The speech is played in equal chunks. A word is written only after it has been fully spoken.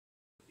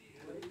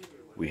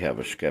we have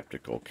a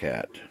skeptical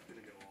cat.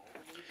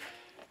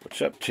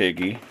 What's up,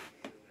 Tiggy?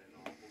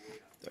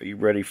 Are you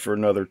ready for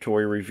another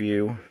toy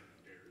review?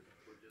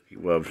 He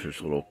loves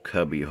his little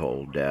cubby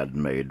hole Dad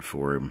made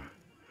for him.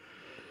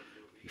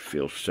 He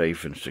feels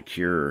safe and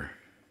secure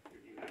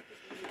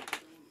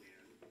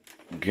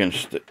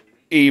against the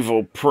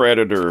evil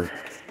predator.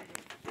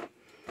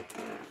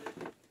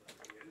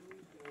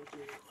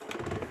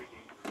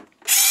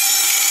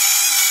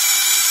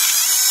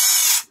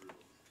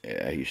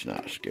 Yeah, he's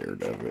not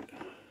scared of it.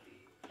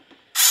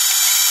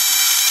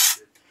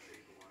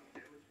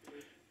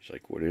 It's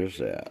like, what is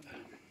that?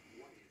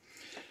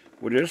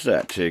 What is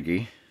that,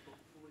 Tiggy?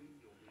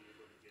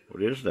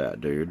 What is that,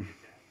 dude?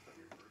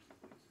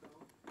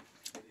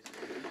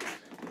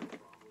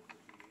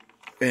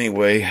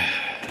 Anyway,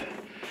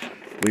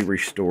 we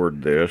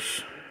restored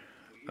this.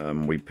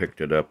 We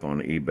picked it up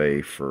on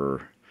eBay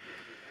for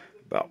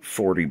about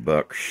 40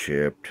 bucks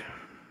shipped.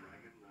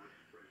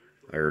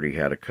 I already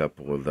had a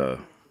couple of the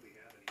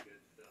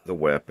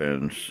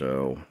weapons,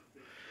 so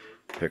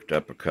picked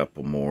up a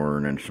couple more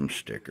and then some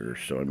stickers.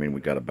 So I mean,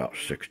 we got about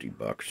 60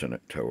 bucks in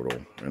it total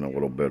and a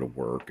little bit of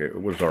work. It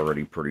was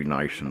already pretty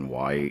nice and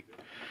white.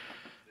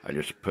 I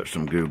just put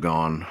some Goo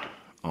Gone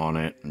on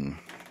it and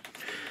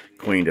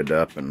cleaned it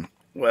up and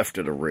left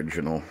it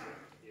original.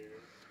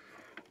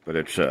 But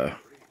it's a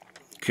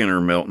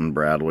Kenner Milton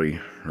Bradley,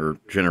 or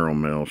General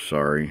Mills,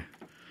 sorry.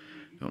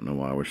 Don't know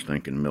why I was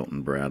thinking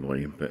Milton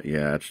Bradley, but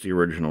yeah, it's the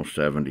original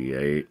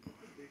 78.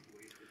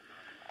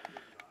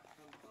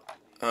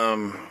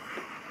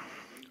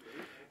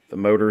 The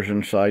motors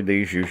inside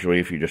these, usually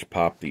if you just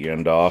pop the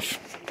end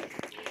off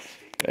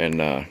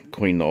and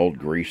clean the old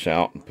grease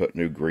out and put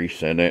new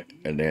grease in it,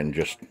 and then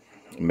just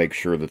make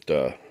sure that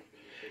the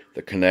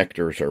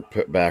connectors are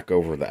put back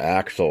over the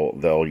axle,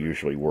 they'll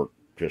usually work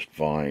just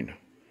fine.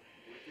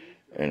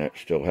 And it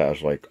still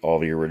has like all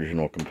the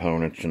original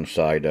components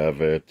inside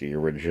of it, the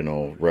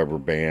original rubber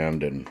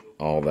band and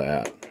all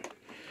that.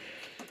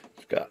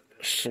 It's got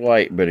a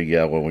slight bit of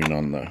yellowing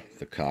on the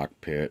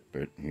cockpit,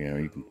 but you know,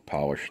 you can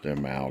polish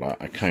them out.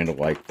 I kind of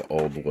like the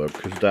old look,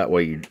 because that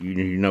way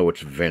you know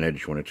it's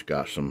vintage when it's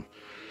got some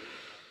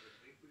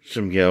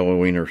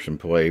yellowing or some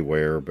play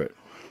wear. But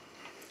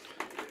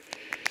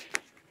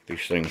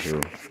these things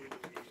are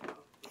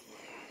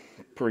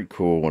pretty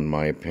cool in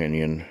my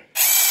opinion.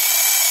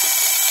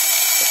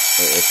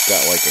 It's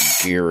got like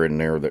a gear in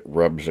there that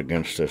rubs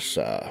against this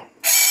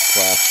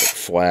plastic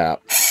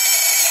flap.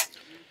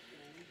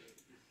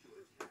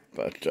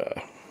 But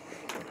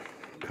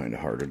kind of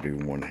hard to do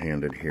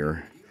one-handed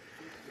here.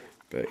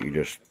 But you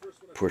just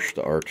push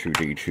the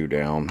R2-D2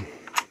 down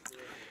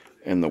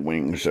and the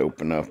wings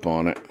open up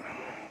on it.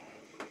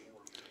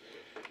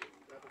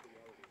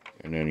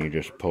 And then you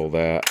just pull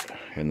that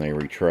and they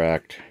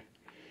retract.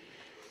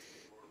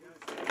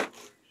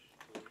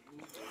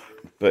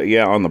 But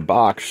yeah, on the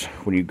box,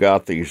 when you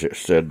got these, it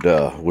said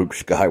Luke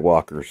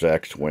Skywalker's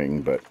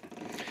X-Wing, but,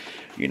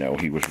 you know,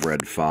 he was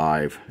Red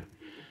 5,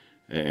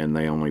 and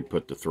they only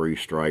put the 3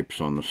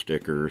 stripes on the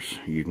stickers.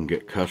 You can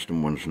get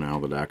custom ones now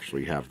that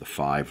actually have the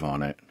 5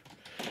 on it.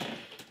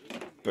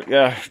 But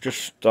yeah,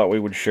 just thought we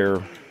would share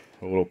a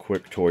little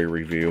quick toy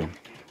review.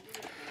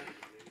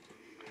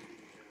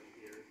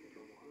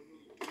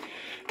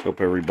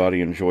 Hope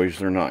everybody enjoys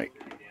their night.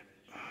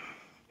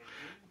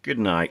 Good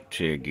night,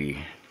 Tiggy.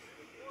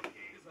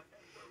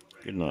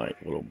 Good night,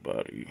 little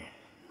buddy.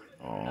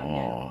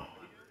 Aww.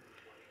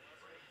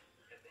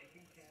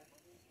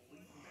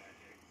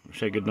 You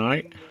say good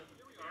night?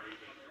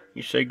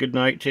 You say good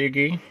night,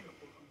 Tiggy?